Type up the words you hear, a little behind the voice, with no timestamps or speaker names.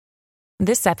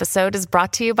This episode is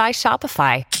brought to you by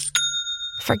Shopify.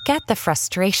 Forget the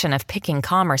frustration of picking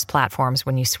commerce platforms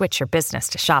when you switch your business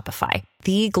to Shopify,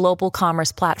 the global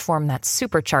commerce platform that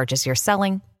supercharges your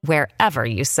selling wherever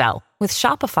you sell. With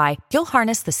Shopify, you'll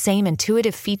harness the same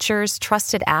intuitive features,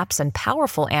 trusted apps, and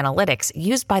powerful analytics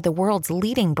used by the world's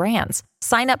leading brands.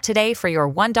 Sign up today for your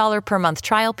 $1 per month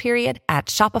trial period at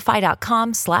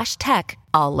shopify.com/tech,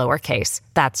 all lowercase.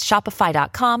 That's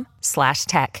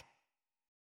shopify.com/tech.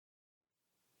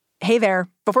 Hey there.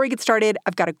 Before we get started,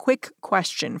 I've got a quick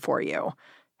question for you.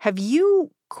 Have you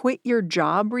quit your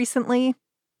job recently?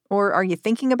 Or are you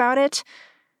thinking about it?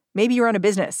 Maybe you run a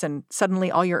business and suddenly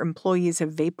all your employees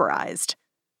have vaporized.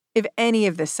 If any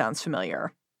of this sounds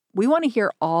familiar, we want to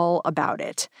hear all about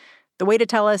it. The way to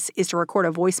tell us is to record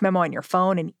a voice memo on your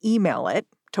phone and email it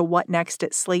to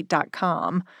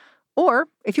whatnext@slate.com. Or,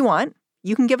 if you want,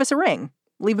 you can give us a ring,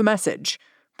 leave a message,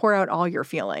 pour out all your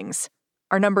feelings.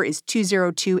 Our number is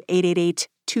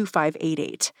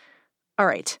 202-888-2588. All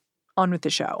right, on with the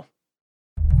show.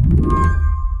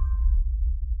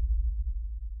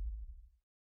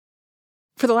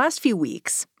 For the last few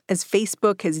weeks, as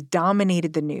Facebook has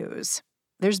dominated the news,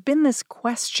 there's been this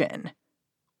question: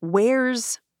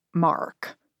 where's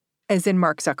Mark? As in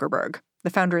Mark Zuckerberg, the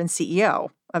founder and CEO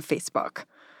of Facebook.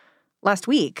 Last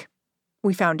week,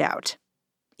 we found out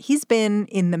he's been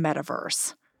in the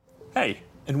metaverse. Hey,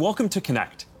 and welcome to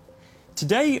Connect.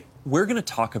 Today, we're going to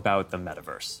talk about the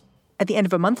metaverse. At the end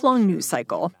of a month-long news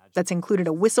cycle that's included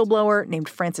a whistleblower named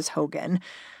Frances Hogan,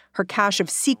 her cache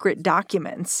of secret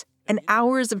documents, and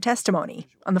hours of testimony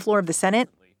on the floor of the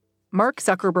Senate, Mark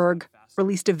Zuckerberg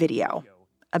released a video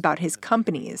about his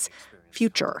company's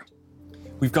future.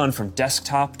 We've gone from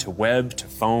desktop to web to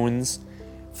phones,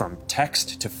 from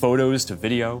text to photos to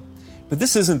video, but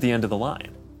this isn't the end of the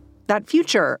line. That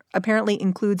future apparently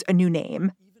includes a new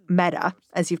name, Meta,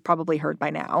 as you've probably heard by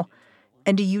now,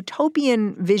 and a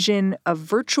utopian vision of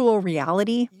virtual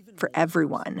reality for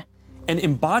everyone. An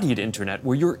embodied internet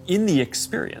where you're in the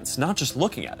experience, not just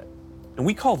looking at it. And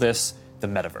we call this the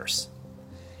metaverse.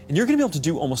 And you're going to be able to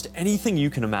do almost anything you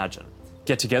can imagine.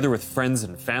 Get together with friends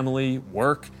and family,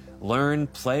 work, learn,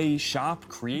 play, shop,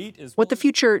 create. What the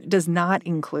future does not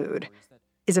include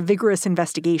is a vigorous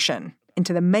investigation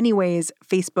into the many ways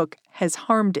Facebook has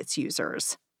harmed its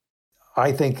users.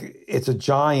 I think it's a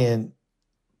giant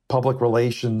public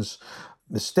relations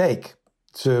mistake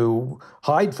to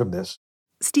hide from this.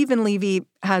 Stephen Levy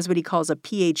has what he calls a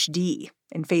PhD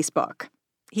in Facebook.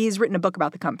 He's written a book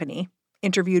about the company,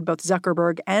 interviewed both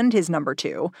Zuckerberg and his number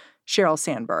two, Sheryl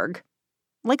Sandberg.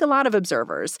 Like a lot of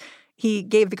observers, he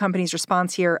gave the company's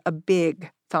response here a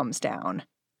big thumbs down.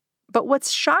 But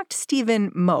what's shocked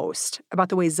Stephen most about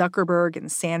the way Zuckerberg and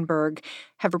Sandberg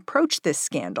have approached this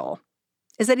scandal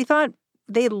is that he thought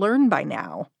they'd learn by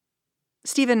now.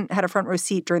 Stephen had a front row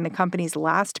seat during the company's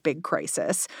last big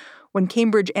crisis, when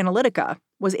Cambridge Analytica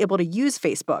was able to use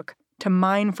Facebook to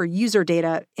mine for user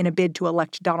data in a bid to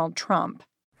elect Donald Trump.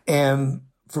 And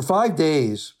for 5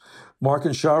 days, Mark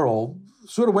and Sheryl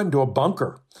sort of went into a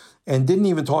bunker and didn't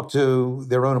even talk to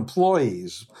their own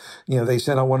employees. You know, they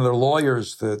sent out one of their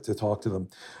lawyers to talk to them.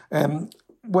 And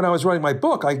when I was writing my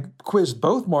book, I quizzed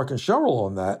both Mark and Sheryl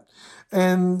on that.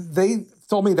 And they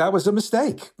told me that was a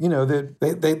mistake. You know,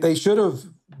 that they should have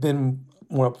been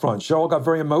more upfront. Sheryl got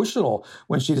very emotional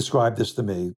when she described this to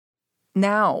me.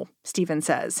 Now, Stephen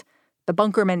says, the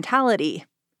bunker mentality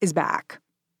is back.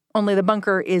 Only the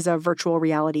bunker is a virtual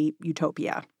reality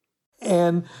utopia.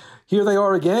 And here they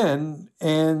are again.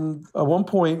 And at one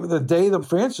point, the day that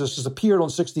Francis appeared on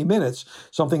 60 Minutes,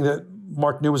 something that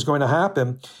Mark knew was going to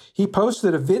happen, he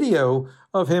posted a video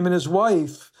of him and his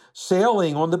wife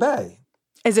sailing on the bay.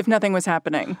 As if nothing was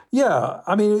happening. Yeah.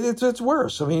 I mean, it's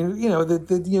worse. I mean, you know,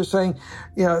 you're saying,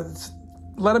 you know,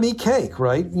 let him eat cake,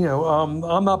 right? You know,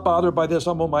 I'm not bothered by this.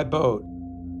 I'm on my boat.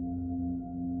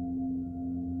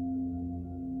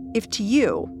 If to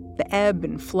you, the ebb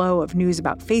and flow of news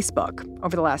about Facebook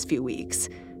over the last few weeks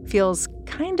feels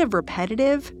kind of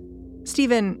repetitive,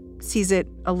 Stephen sees it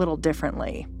a little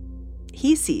differently.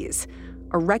 He sees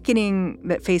a reckoning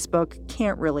that Facebook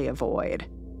can't really avoid.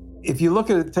 If you look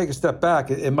at it, take a step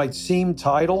back, it might seem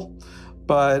tidal,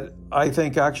 but I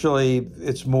think actually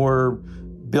it's more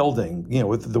building, you know,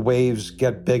 with the waves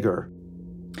get bigger.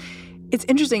 It's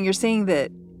interesting. You're saying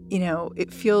that, you know,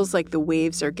 it feels like the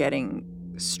waves are getting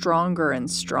stronger and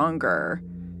stronger.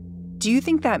 Do you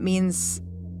think that means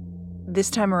this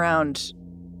time around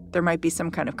there might be some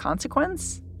kind of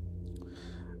consequence?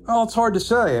 Well, it's hard to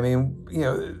say. I mean,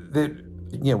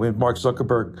 when Mark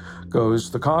Zuckerberg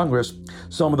goes to Congress,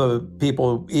 some of the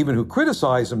people, even who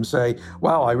criticize him, say,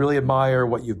 wow, I really admire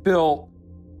what you've built.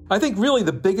 I think really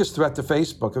the biggest threat to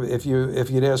Facebook, if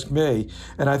you'd ask me,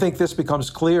 and I think this becomes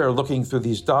clear looking through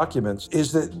these documents,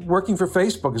 is that working for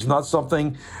Facebook is not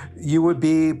something you could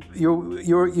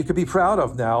be proud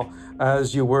of now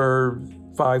as you were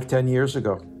 5-10 years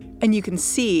ago. And you can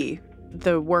see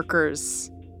the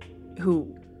workers who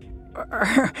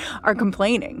are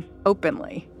complaining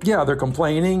openly. Yeah, they're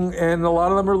complaining, and a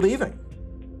lot of them are leaving.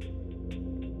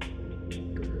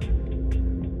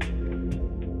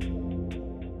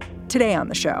 Today on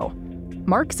the show,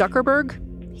 Mark Zuckerberg,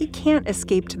 he can't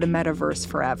escape to the metaverse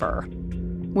forever.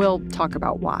 We'll talk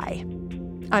about why.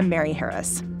 I'm Mary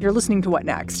Harris. You're listening to What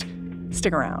Next?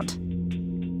 Stick around.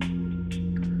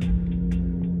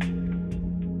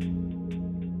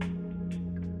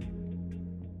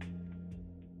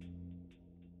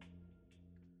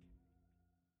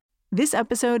 This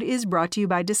episode is brought to you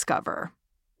by Discover.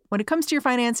 When it comes to your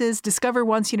finances, Discover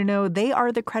wants you to know they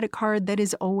are the credit card that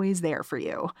is always there for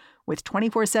you. With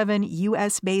 24/7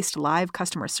 U.S.-based live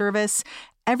customer service,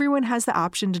 everyone has the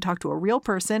option to talk to a real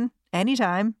person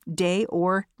anytime, day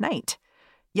or night.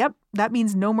 Yep, that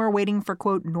means no more waiting for,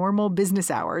 quote, normal business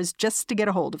hours just to get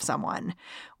a hold of someone.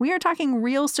 We are talking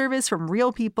real service from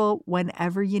real people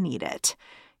whenever you need it.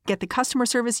 Get the customer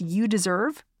service you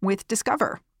deserve with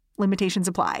Discover. Limitations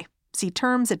apply. See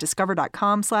terms at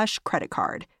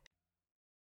discover.com/creditcard.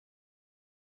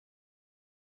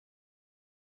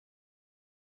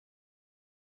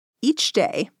 Each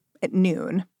day at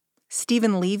noon,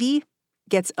 Stephen Levy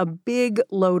gets a big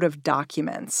load of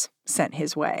documents sent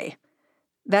his way.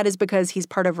 That is because he's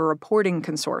part of a reporting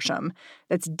consortium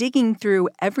that's digging through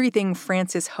everything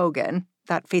Frances Haugen,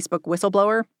 that Facebook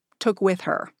whistleblower, took with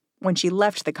her when she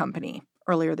left the company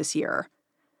earlier this year.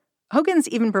 Haugen's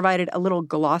even provided a little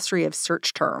glossary of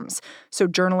search terms so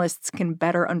journalists can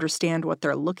better understand what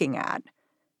they're looking at.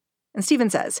 And Stephen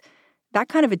says that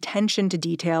kind of attention to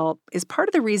detail is part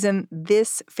of the reason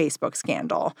this Facebook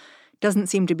scandal doesn't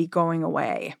seem to be going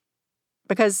away.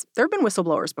 Because there have been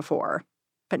whistleblowers before,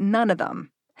 but none of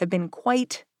them have been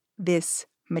quite this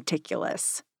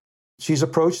meticulous. She's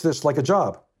approached this like a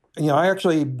job. I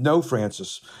actually know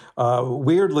Frances.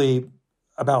 Weirdly,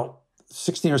 about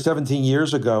 16 or 17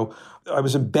 years ago, I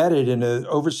was embedded in an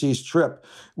overseas trip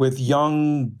with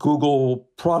young Google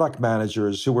product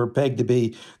managers who were pegged to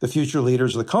be the future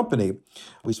leaders of the company.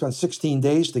 We spent 16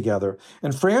 days together,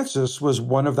 and Frances was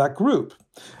one of that group.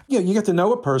 You get to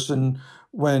know a person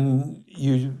when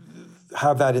you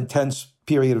have that intense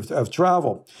period of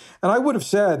travel. And I would have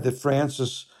said that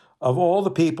Frances, of all the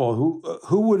people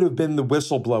who would have been the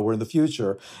whistleblower in the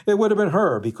future, it would have been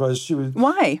her, because she was...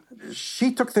 Why?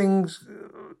 She took things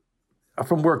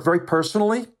from work very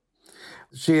personally.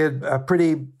 She had a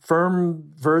pretty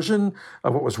firm version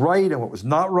of what was right and what was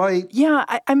not right. Yeah,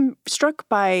 I'm struck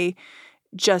by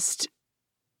just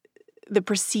the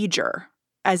procedure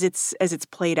as it's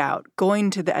played out, going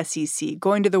to the SEC,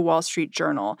 going to the Wall Street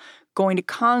Journal, going to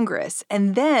Congress,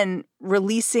 and then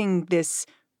releasing this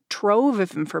trove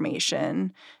of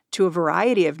information to a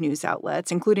variety of news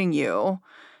outlets, including you,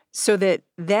 so that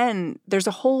then there's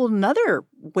a whole nother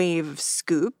wave of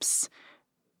scoops.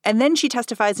 And then she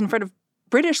testifies in front of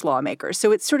British lawmakers.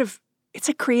 So it's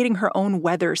like creating her own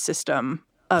weather system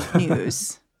of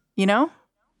news, you know?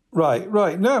 Right.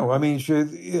 No, I mean,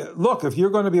 look, if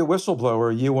you're going to be a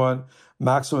whistleblower, you want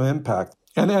maximum impact.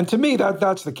 And to me,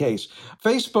 that's the case.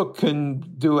 Facebook can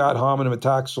do ad hominem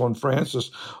attacks on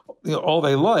Frances all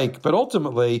they like, but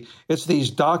ultimately it's these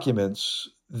documents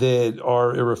that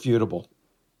are irrefutable.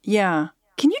 Yeah.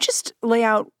 Can you just lay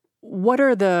out what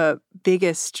are the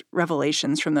biggest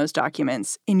revelations from those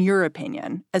documents, in your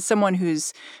opinion, as someone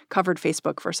who's covered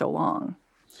Facebook for so long?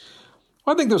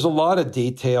 I think there's a lot of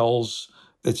details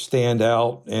that stand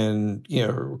out and,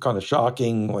 kind of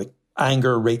shocking, like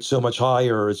anger rate so much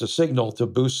higher as a signal to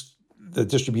boost the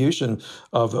distribution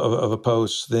of a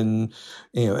post than,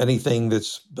 anything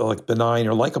that's like benign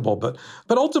or likable. But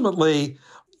ultimately,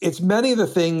 it's many of the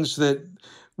things that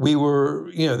we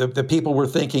were, the people were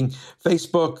thinking.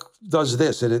 Facebook does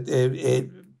this. It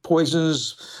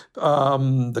poisons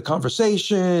the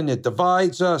conversation. It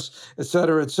divides us, et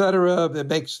cetera, et cetera. It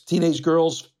makes teenage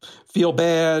girls feel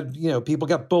bad. People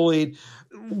get bullied.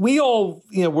 We all,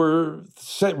 were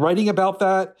writing about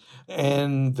that.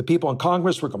 And the people in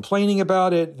Congress were complaining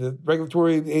about it. The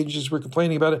regulatory agencies were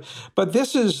complaining about it. But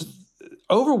this is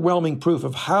overwhelming proof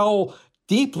of how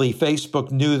deeply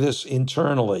Facebook knew this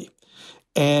internally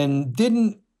and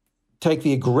didn't take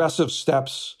the aggressive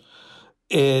steps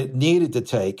it needed to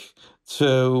take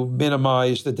to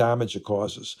minimize the damage it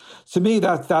causes. To me,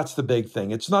 that's the big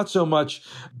thing. It's not so much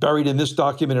buried in this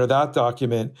document or that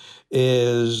document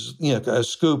is, a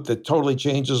scoop that totally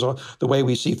changes the way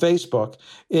we see Facebook.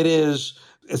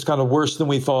 It's kind of worse than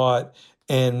we thought,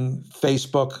 and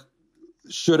Facebook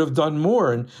should have done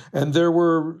more. And there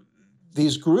were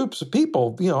these groups of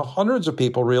people, hundreds of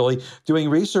people really, doing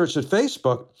research at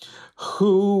Facebook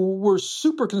who were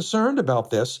super concerned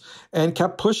about this and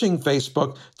kept pushing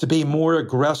Facebook to be more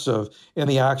aggressive in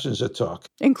the actions it took.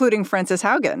 Including Frances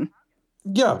Haugen.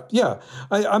 Yeah.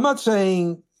 I'm not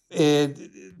saying it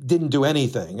didn't do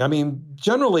anything. I mean,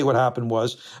 generally what happened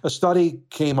was a study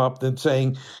came up and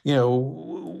saying,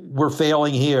 we're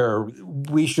failing here.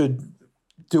 We should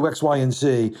do X, Y, and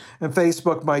Z, and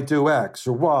Facebook might do X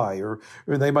or Y, or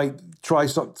they might try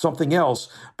something else,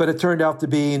 but it turned out to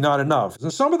be not enough.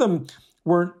 And some of them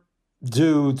weren't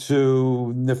due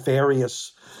to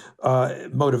nefarious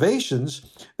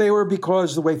motivations. They were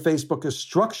because the way Facebook is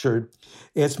structured,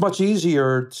 it's much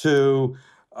easier to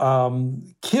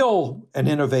kill an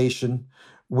innovation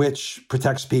which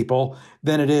protects people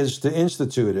than it is to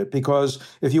institute it. Because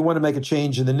if you want to make a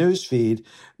change in the newsfeed,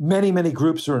 many, many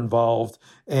groups are involved,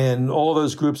 and all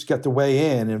those groups get to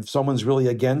weigh in. And if someone's really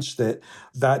against it,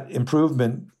 that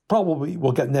improvement probably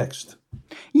will get nixed.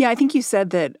 Yeah, I think you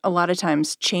said that a lot of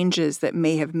times changes that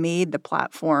may have made the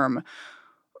platform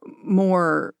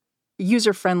more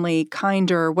user-friendly,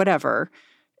 kinder, whatever,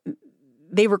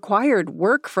 they required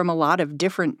work from a lot of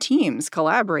different teams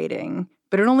collaborating,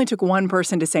 but it only took one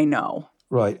person to say no.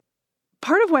 Right.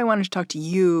 Part of why I wanted to talk to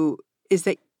you is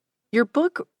that your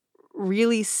book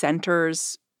really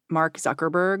centers Mark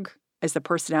Zuckerberg as the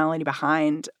personality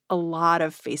behind a lot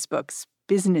of Facebook's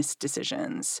business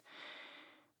decisions.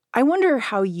 I wonder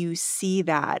how you see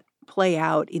that play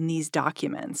out in these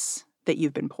documents that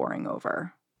you've been poring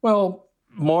over. Well,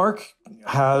 Mark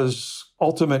has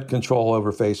ultimate control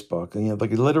over Facebook.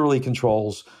 He literally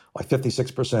controls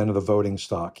 56% of the voting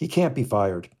stock. He can't be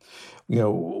fired.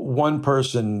 One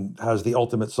person has the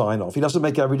ultimate sign-off. He doesn't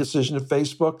make every decision at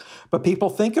Facebook, but people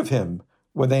think of him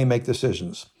when they make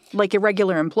decisions. Like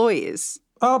irregular employees.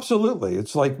 Absolutely.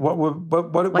 It's like what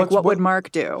would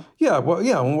Mark do? Yeah,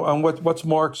 and what's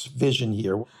Mark's vision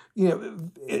here?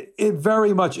 It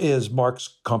very much is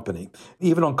Mark's company.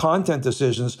 Even on content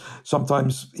decisions,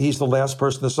 sometimes he's the last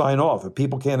person to sign off. If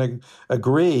people can't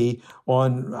agree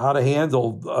on how to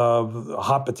handle a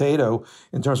hot potato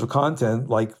in terms of content,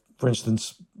 like, for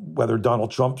instance, whether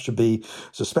Donald Trump should be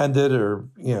suspended or,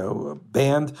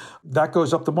 banned, that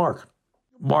goes up to Mark.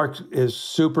 Mark is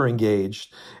super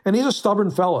engaged, and he's a stubborn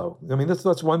fellow. I mean,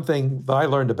 that's one thing that I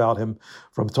learned about him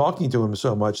from talking to him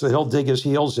so much, that he'll dig his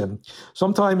heels in.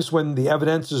 Sometimes when the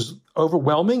evidence is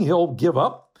overwhelming, he'll give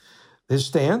up his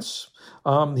stance.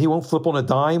 He won't flip on a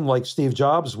dime like Steve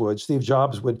Jobs would. Steve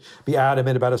Jobs would be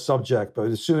adamant about a subject, but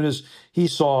as soon as he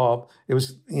saw it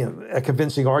was a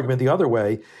convincing argument the other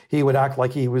way, he would act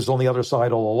like he was on the other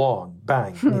side all along.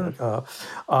 Bang.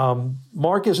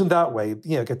 Mark isn't that way.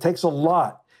 It takes a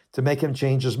lot to make him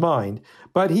change his mind,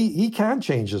 but he can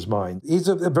change his mind. He's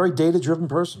a very data-driven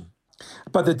person.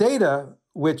 But the data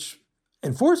which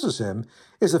enforces him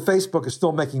is that Facebook is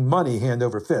still making money hand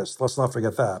over fist. Let's not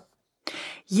forget that.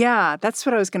 Yeah, that's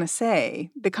what I was going to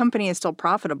say. The company is still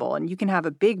profitable, and you can have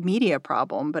a big media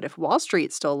problem, but if Wall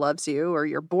Street still loves you or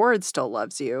your board still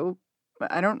loves you,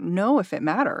 I don't know if it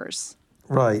matters.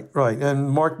 Right.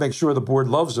 And Mark makes sure the board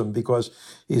loves him because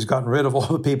he's gotten rid of all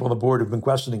the people on the board who've been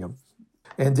questioning him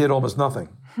and did almost nothing.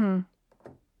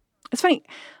 It's funny.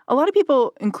 A lot of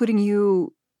people, including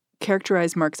you,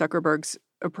 characterize Mark Zuckerberg's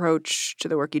approach to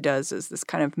the work he does as this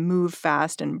kind of move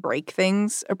fast and break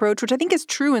things approach, which I think is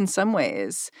true in some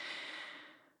ways.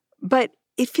 But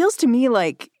it feels to me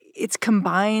like it's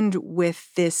combined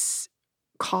with this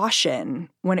caution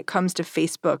when it comes to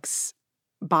Facebook's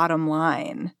bottom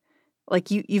line. Like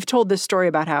you've told this story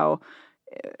about how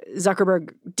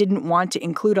Zuckerberg didn't want to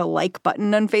include a like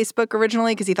button on Facebook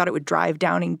originally because he thought it would drive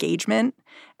down engagement.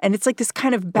 And it's like this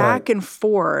kind of back and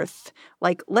forth,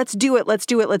 like, let's do it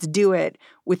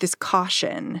with this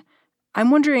caution.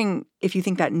 I'm wondering if you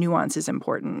think that nuance is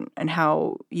important and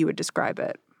how you would describe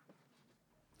it.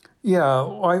 Yeah,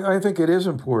 I think it is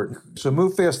important. So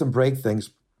move fast and break things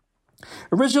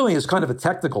originally is kind of a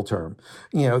technical term,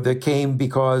 that came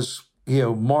because,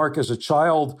 Mark, as a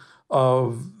child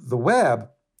of the web,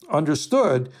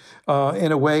 understood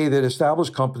in a way that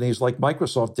established companies like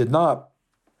Microsoft did not,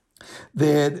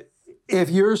 that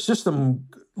if your system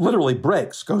literally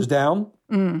breaks, goes down,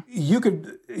 you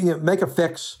could make a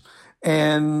fix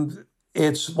and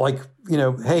it's like,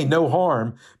 hey, no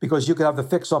harm, because you could have the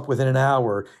fix up within an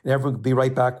hour and everyone could be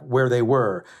right back where they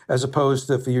were, as opposed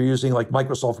to if you're using like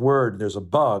Microsoft Word and there's a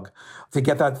bug, to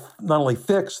get that not only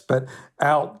fixed, but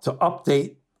out to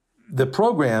update the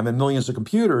program in millions of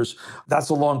computers, that's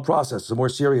a long process, a more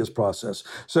serious process.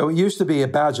 So it used to be a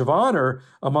badge of honor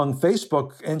among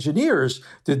Facebook engineers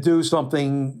to do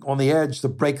something on the edge to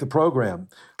break the program.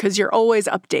 Because you're always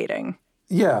updating.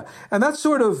 Yeah, and that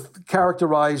sort of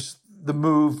characterized the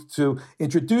move to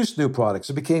introduce new products.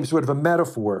 It became sort of a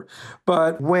metaphor.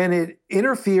 But when it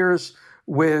interferes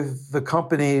with the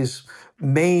company's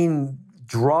main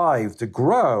drive to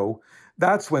grow,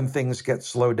 that's when things get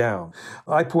slowed down.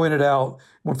 I pointed out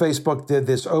when Facebook did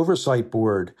this oversight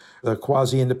board, the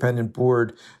quasi-independent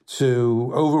board, to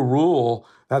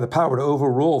have the power to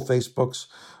overrule Facebook's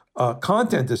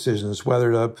content decisions,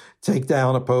 whether to take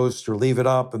down a post or leave it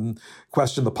up and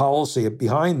question the policy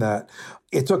behind that.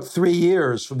 It took 3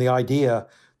 years from the idea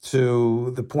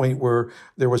to the point where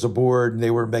there was a board and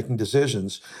they were making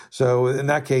decisions. So in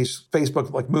that case,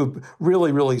 Facebook moved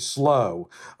really, really slow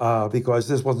because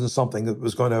this wasn't something that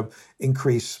was going to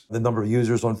increase the number of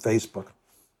users on Facebook.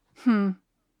 And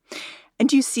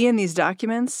do you see in these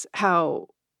documents how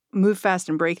move fast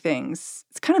and break things,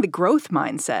 it's kind of the growth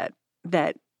mindset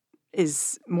that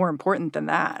is more important than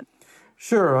that?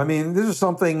 Sure. I mean, this is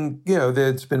something,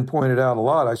 that's been pointed out a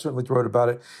lot. I certainly wrote about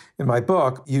it in my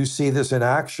book. You see this in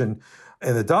action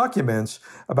in the documents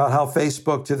about how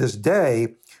Facebook to this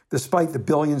day, despite the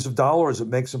billions of dollars it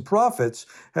makes in profits,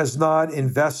 has not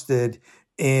invested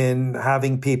in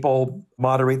having people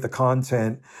moderate the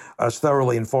content as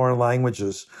thoroughly in foreign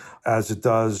languages as it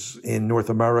does in North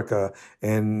America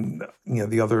and,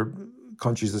 the other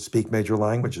countries that speak major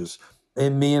languages.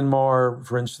 In Myanmar,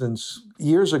 for instance,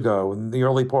 years ago, in the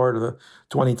early part of the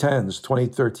 2010s,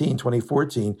 2013,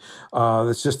 2014,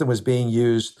 the system was being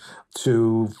used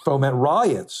to foment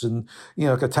riots and,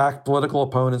 attack political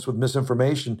opponents with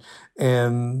misinformation.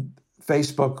 And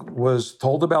Facebook was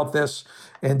told about this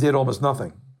and did almost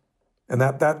nothing. And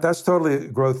that's totally a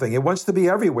growth thing. It wants to be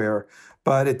everywhere,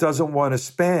 but it doesn't want to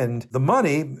spend the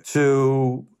money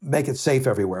to make it safe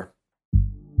everywhere.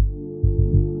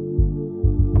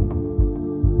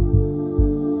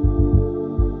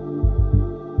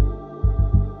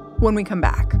 When we come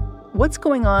back, what's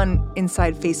going on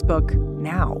inside Facebook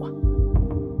now?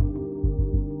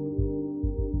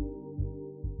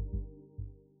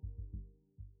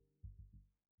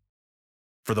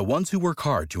 For the ones who work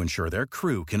hard to ensure their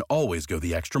crew can always go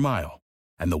the extra mile,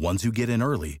 and the ones who get in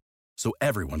early so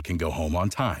everyone can go home on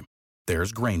time,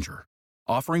 there's Grainger,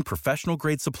 offering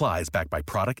professional-grade supplies backed by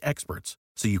product experts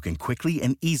so you can quickly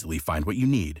and easily find what you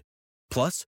need.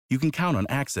 Plus, you can count on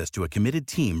access to a committed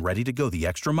team ready to go the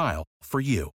extra mile for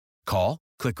you. Call,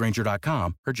 click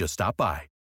Grainger.com, or just stop by.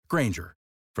 Grainger,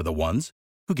 for the ones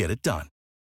who get it done.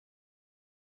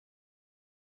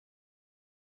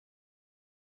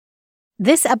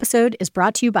 This episode is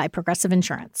brought to you by Progressive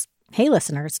Insurance. Hey,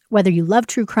 listeners, whether you love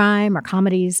true crime or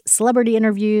comedies, celebrity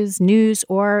interviews, news,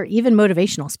 or even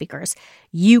motivational speakers,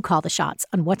 you call the shots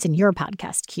on what's in your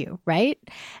podcast queue, right?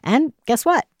 And guess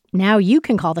what? Now you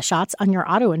can call the shots on your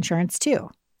auto insurance, too.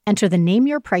 Enter the Name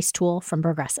Your Price tool from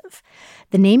Progressive.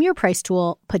 The Name Your Price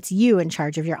tool puts you in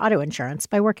charge of your auto insurance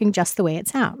by working just the way it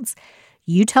sounds.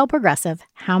 You tell Progressive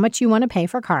how much you want to pay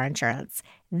for car insurance.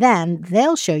 Then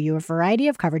they'll show you a variety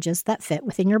of coverages that fit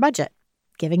within your budget,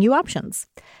 giving you options.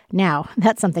 Now,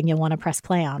 that's something you'll want to press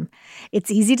play on.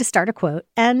 It's easy to start a quote,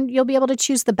 and you'll be able to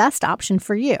choose the best option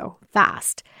for you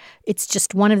fast. It's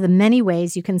just one of the many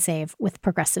ways you can save with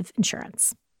Progressive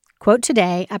Insurance. Quote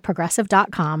today at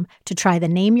Progressive.com to try the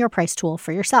Name Your Price tool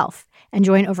for yourself and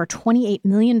join over 28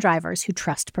 million drivers who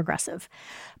trust Progressive.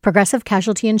 Progressive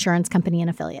Casualty Insurance Company and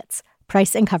Affiliates.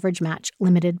 Price and coverage match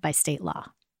limited by state law.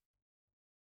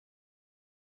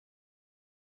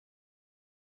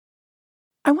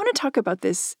 I want to talk about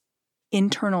this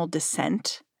internal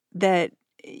dissent that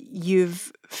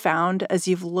you've found as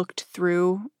you've looked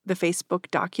through the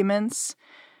Facebook documents.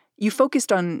 You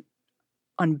focused on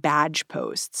badge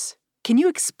posts. Can you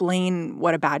explain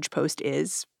what a badge post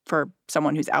is for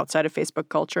someone who's outside of Facebook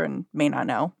culture and may not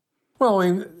know? Well,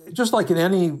 I mean, just like in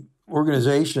any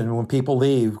organization, when people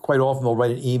leave, quite often they'll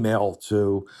write an email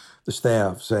to the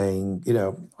staff saying,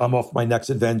 I'm off my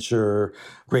next adventure,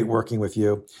 great working with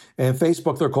you. And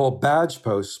Facebook, they're called badge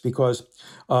posts because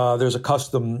there's a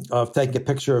custom of taking a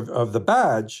picture of the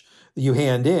badge that you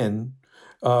hand in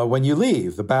when you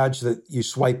leave, the badge that you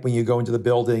swipe when you go into the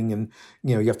building and,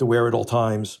 you have to wear it all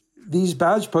times. These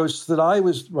badge posts that I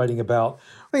was writing about,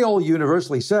 they all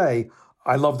universally say,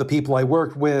 I love the people I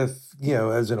worked with,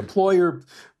 as an employer,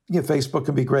 Facebook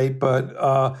can be great,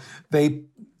 but they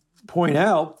point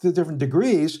out to different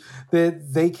degrees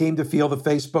that they came to feel that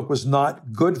Facebook was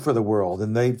not good for the world.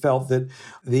 And they felt that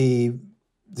the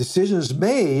decisions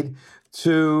made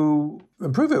to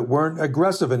improve it weren't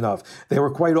aggressive enough. They were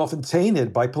quite often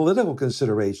tainted by political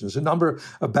considerations. A number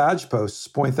of badge posts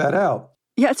point that out.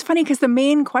 Yeah, it's funny because the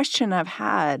main question I've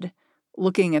had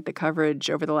looking at the coverage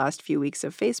over the last few weeks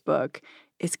of Facebook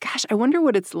is, gosh, I wonder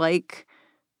what it's like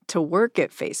to work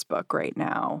at Facebook right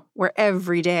now, where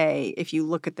every day, if you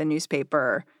look at the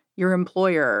newspaper, your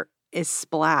employer is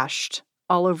splashed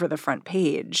all over the front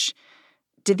page.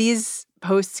 Do these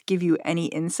posts give you any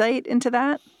insight into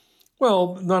that?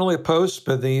 Well, not only a post,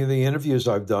 but the interviews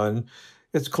I've done,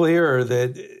 it's clear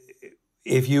that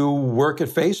if you work at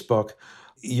Facebook,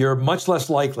 you're much less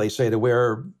likely, say, to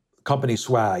wear company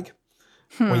swag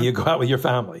when you go out with your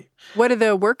family. What are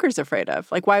the workers afraid of?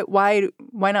 Like, why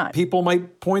not? People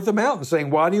might point them out and saying,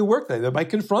 why do you work there? They might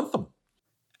confront them.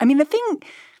 I mean, the thing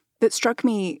that struck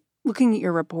me looking at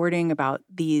your reporting about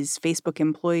these Facebook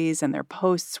employees and their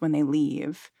posts when they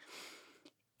leave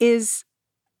is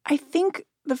I think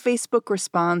the Facebook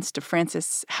response to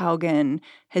Frances Haugen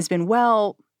has been,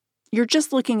 well, you're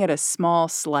just looking at a small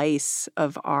slice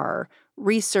of our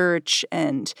research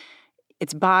and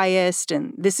it's biased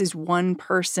and this is one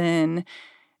person.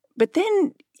 But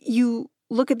then you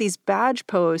look at these badge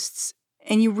posts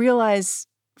and you realize,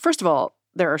 first of all,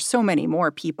 there are so many more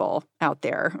people out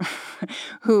there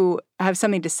who have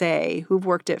something to say, who've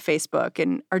worked at Facebook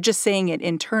and are just saying it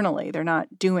internally. They're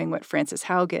not doing what Frances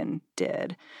Haugen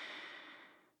did.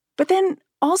 But then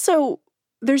also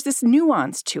there's this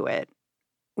nuance to it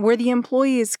where the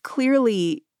employees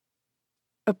clearly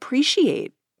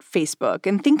appreciate Facebook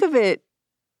and think of it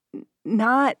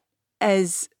not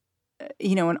as,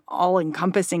 an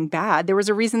all-encompassing bad. There was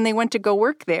a reason they went to go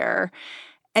work there.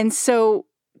 And so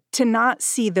to not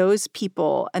see those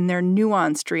people and their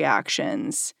nuanced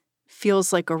reactions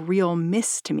feels like a real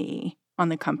miss to me on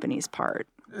the company's part.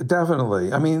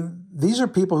 Definitely. I mean, these are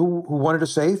people who wanted to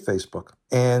save Facebook.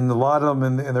 And a lot of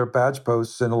them in their badge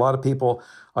posts, and a lot of people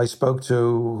I spoke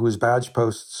to whose badge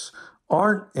posts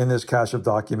aren't in this cache of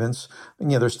documents.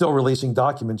 And, they're still releasing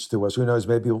documents to us. Who knows,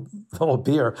 maybe they'll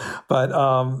appear. But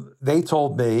they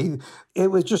told me it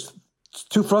was just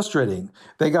too frustrating.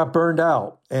 They got burned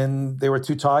out and they were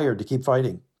too tired to keep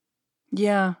fighting.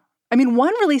 Yeah. I mean,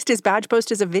 one released his badge post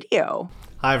as a video.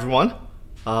 Hi, everyone.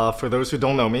 For those who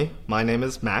don't know me, my name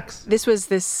is Max. This was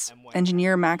this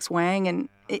engineer, Max Wang, and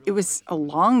it was a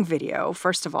long video,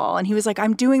 first of all. And he was like,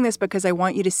 I'm doing this because I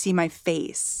want you to see my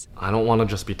face. I don't want to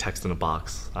just be text in a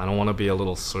box. I don't want to be a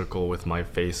little circle with my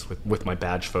face, with my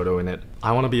badge photo in it.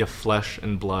 I want to be a flesh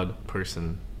and blood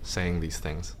person saying these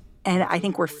things. And I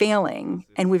think we're failing,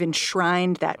 and we've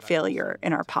enshrined that failure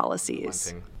in our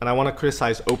policies. And I want to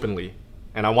criticize openly,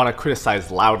 and I want to criticize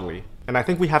loudly. And I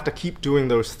think we have to keep doing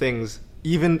those things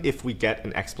even if we get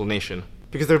an explanation.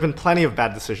 Because there have been plenty of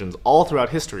bad decisions all throughout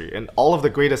history, and all of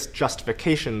the greatest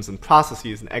justifications and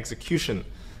processes and execution,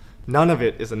 none of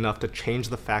it is enough to change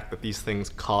the fact that these things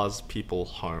cause people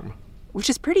harm.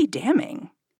 Which is pretty damning.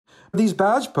 These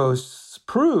badge posts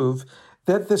prove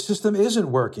that the system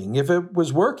isn't working. If it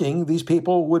was working, these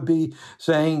people would be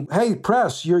saying, hey,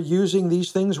 press, you're using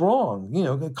these things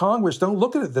wrong. Congress, don't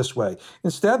look at it this way.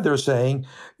 Instead, they're saying,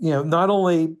 not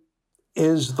only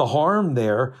is the harm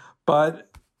there, but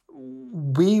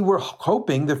we were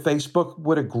hoping that Facebook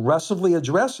would aggressively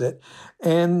address it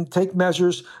and take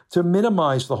measures to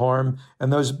minimize the harm.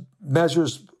 And those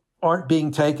measures aren't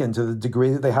being taken to the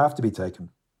degree that they have to be taken.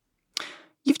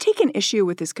 You've taken issue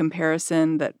with this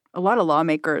comparison that a lot of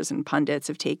lawmakers and pundits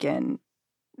have taken,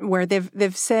 where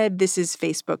they've said this is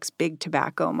Facebook's big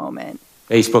tobacco moment.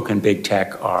 Facebook and big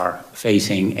tech are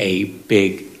facing a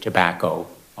big tobacco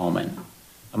moment,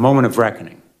 a moment of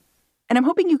reckoning. And I'm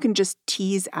hoping you can just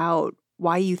tease out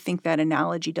why you think that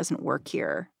analogy doesn't work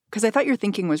here, because I thought your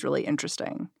thinking was really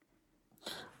interesting.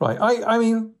 Right. I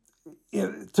mean,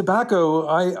 tobacco,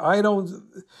 I don't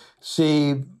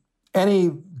see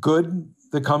any good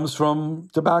that comes from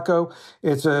tobacco.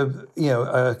 It's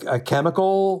a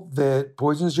chemical that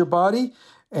poisons your body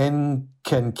and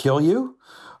can kill you.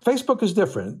 Facebook is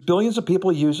different. Billions of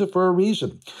people use it for a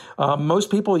reason. Most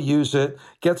people use it,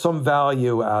 get some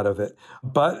value out of it.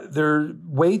 But there are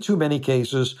way too many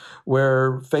cases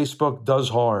where Facebook does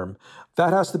harm.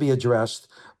 That has to be addressed.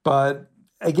 But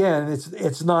again,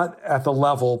 it's not at the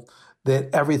level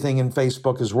that everything in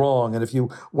Facebook is wrong. And if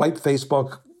you wipe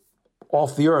Facebook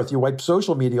off the earth, you wipe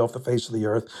social media off the face of the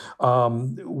earth,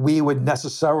 we would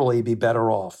necessarily be better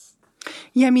off.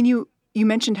 Yeah, I mean, you You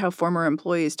mentioned how former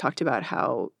employees talked about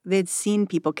how they'd seen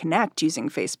people connect using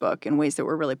Facebook in ways that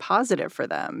were really positive for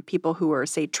them. People who were,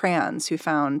 say, trans, who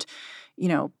found,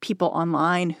 people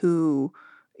online who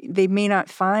they may not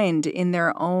find in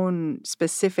their own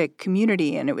specific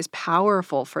community, and it was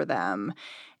powerful for them.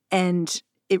 And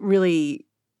it really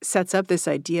sets up this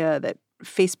idea that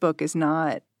Facebook is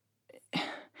not,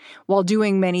 while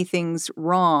doing many things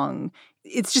wrong,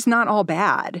 it's just not all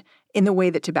bad in the way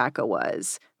that tobacco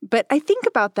was. But I think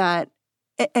about that,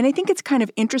 and I think it's kind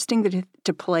of interesting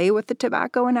to play with the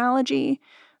tobacco analogy,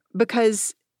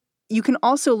 because you can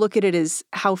also look at it as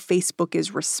how Facebook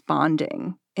is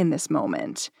responding in this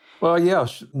moment. Well,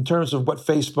 yes, in terms of what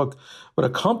a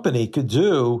company could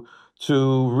do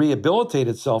to rehabilitate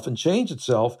itself and change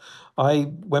itself,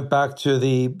 I went back to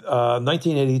the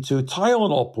 1982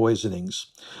 Tylenol poisonings.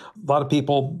 A lot of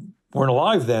people weren't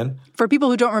alive then. For people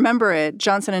who don't remember it,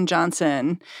 Johnson &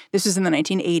 Johnson, this was in the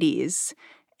 1980s,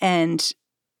 and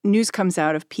news comes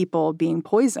out of people being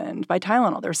poisoned by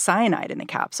Tylenol. There's cyanide in the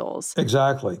capsules.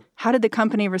 Exactly. How did the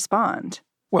company respond?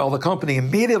 Well, the company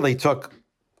immediately took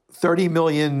 30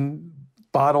 million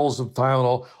bottles of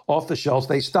Tylenol off the shelves.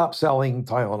 They stopped selling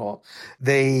Tylenol.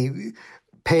 They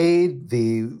paid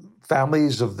the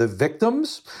families of the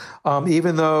victims,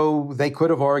 even though they could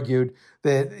have argued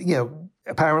that,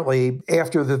 apparently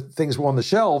after the things were on the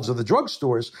shelves of the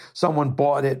drugstores, someone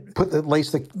bought it,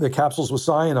 laced the capsules with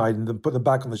cyanide and then put them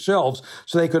back on the shelves.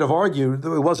 So they could have argued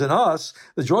that it wasn't us.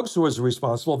 The drugstores are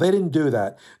responsible. They didn't do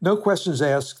that. No questions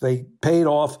asked. They paid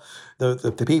off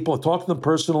the people, talked to them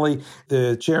personally.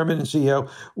 The chairman and CEO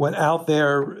went out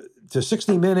there to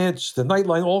 60 Minutes, to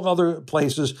Nightline, all other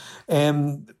places,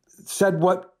 and said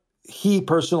what he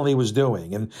personally was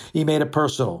doing. And he made it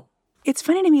personal. It's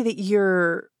funny to me that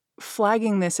you're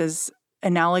flagging this as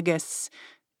analogous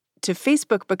to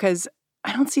Facebook, because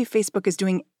I don't see Facebook as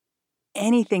doing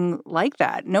anything like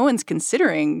that. No one's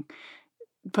considering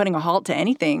putting a halt to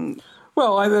anything.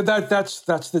 Well, that's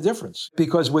the difference,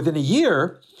 because within a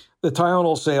year, the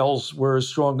Tylenol sales were as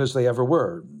strong as they ever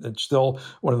were. It's still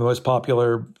one of the most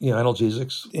popular,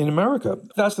 analgesics in America.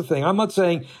 That's the thing. I'm not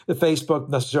saying that Facebook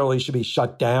necessarily should be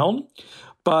shut down,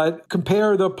 but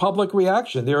compare the public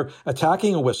reaction. They're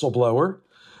attacking a whistleblower.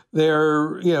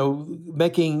 They're,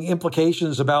 making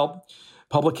implications about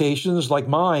publications like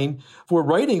mine for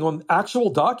writing on actual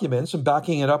documents and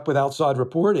backing it up with outside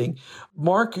reporting.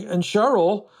 Mark and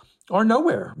Cheryl are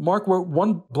nowhere. Mark wrote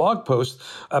one blog post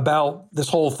about this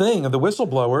whole thing of the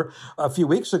whistleblower a few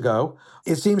weeks ago.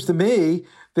 It seems to me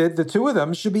that the two of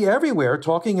them should be everywhere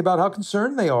talking about how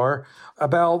concerned they are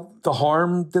about the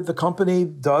harm that the company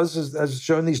does, as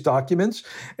shown in these documents.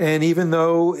 And even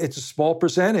though it's a small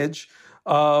percentage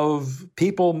of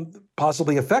people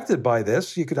possibly affected by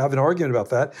this, you could have an argument about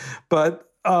that,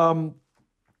 but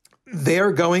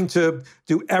they're going to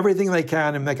do everything they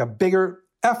can and make a bigger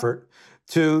effort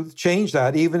to change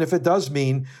that, even if it does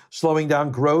mean slowing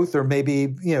down growth or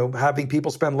maybe, having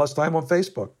people spend less time on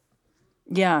Facebook.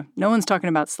 Yeah, no one's talking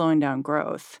about slowing down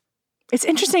growth. It's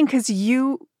interesting because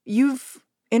you've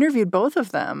interviewed both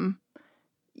of them.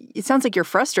 It sounds like you're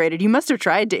frustrated. You must have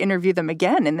tried to interview them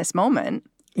again in this moment.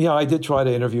 Yeah, I did try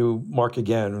to interview Mark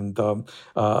again in the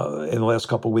last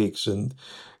couple of weeks. And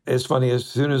it's funny, as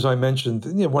soon as I mentioned,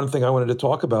 one thing I wanted to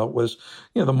talk about was,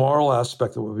 the moral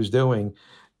aspect of what he was doing.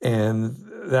 And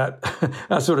that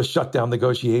sort of shut down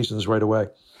negotiations right away.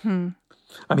 I mean,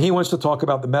 he wants to talk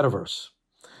about the metaverse,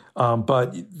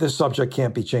 but this subject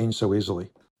can't be changed so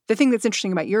easily. The thing that's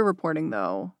interesting about your reporting,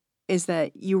 though, is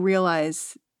that you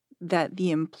realize that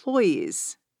the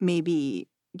employees may be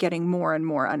getting more and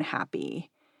more unhappy.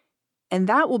 And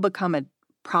that will become a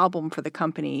problem for the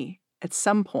company at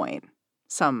some point,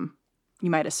 you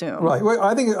might assume. Right. Well,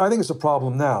 I think it's a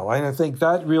problem now. And I think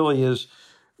that really is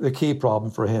the key problem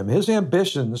for him. His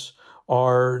ambitions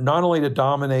are not only to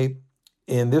dominate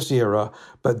in this era,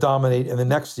 but dominate in the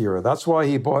next era. That's why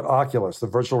he bought Oculus, the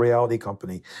virtual reality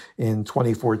company, in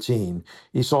 2014.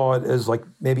 He saw it as like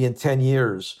maybe in 10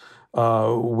 years,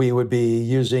 we would be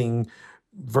using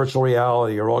virtual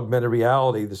reality or augmented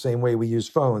reality the same way we use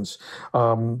phones.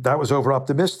 That was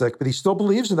over-optimistic, but he still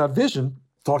believes in that vision,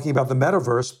 talking about the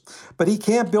metaverse. But he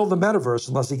can't build the metaverse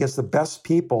unless he gets the best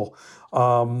people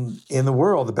in the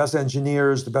world, the best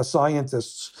engineers, the best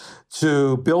scientists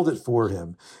to build it for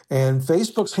him. And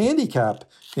Facebook's handicap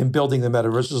in building the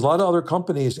metaverse, there's a lot of other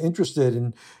companies interested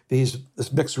in this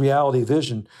mixed reality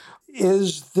vision,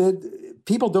 is that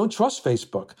people don't trust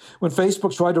Facebook. When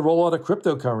Facebook tried to roll out a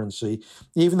cryptocurrency,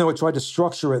 even though it tried to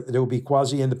structure it that it would be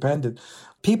quasi-independent,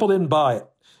 people didn't buy it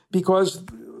because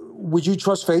Would you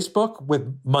trust Facebook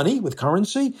with money, with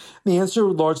currency? The answer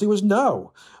largely was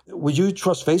no. Would you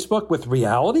trust Facebook with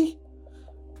reality?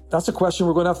 That's a question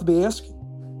we're going to have to be asking.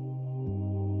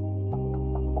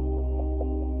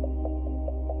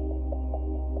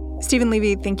 Stephen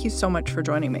Levy, thank you so much for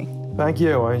joining me. Thank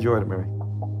you. I enjoyed it, Mary.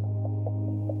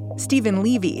 Stephen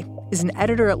Levy is an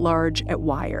editor-at-large at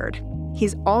Wired.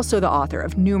 He's also the author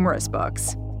of numerous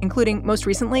books, including, most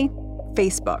recently,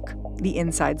 Facebook, The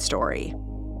Inside Story.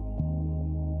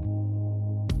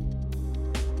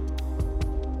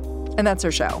 And that's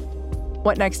our show.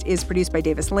 What Next is produced by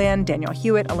Davis Land, Daniel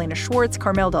Hewitt, Elena Schwartz,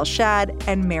 Carmel Delshad,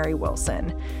 and Mary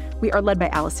Wilson. We are led by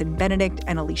Allison Benedict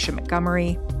and Alicia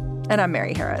Montgomery. And I'm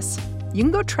Mary Harris. You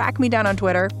can go track me down on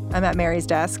Twitter. I'm at Mary's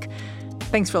Desk.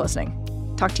 Thanks for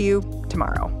listening. Talk to you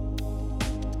tomorrow.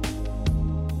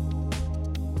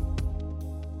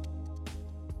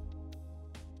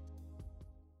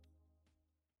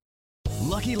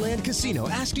 Lucky Land Casino,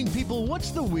 asking people,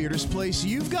 what's the weirdest place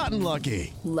you've gotten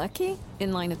lucky? Lucky?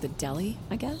 In line at the deli,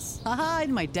 I guess? Aha,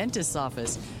 in my dentist's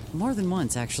office. More than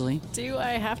once, actually. Do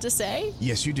I have to say?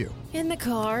 Yes, you do. In the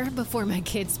car before my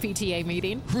kids' PTA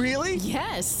meeting. Really?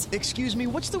 Yes. Excuse me,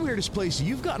 what's the weirdest place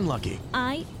you've gotten lucky?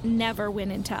 I never win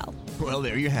and tell. Well,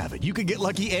 there you have it. You can get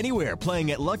lucky anywhere,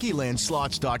 playing at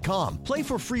LuckyLandSlots.com. Play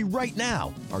for free right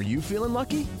now. Are you feeling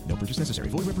lucky? No purchase necessary.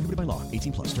 Void where prohibited by law.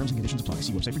 18+. Terms and conditions apply.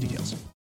 See website for details.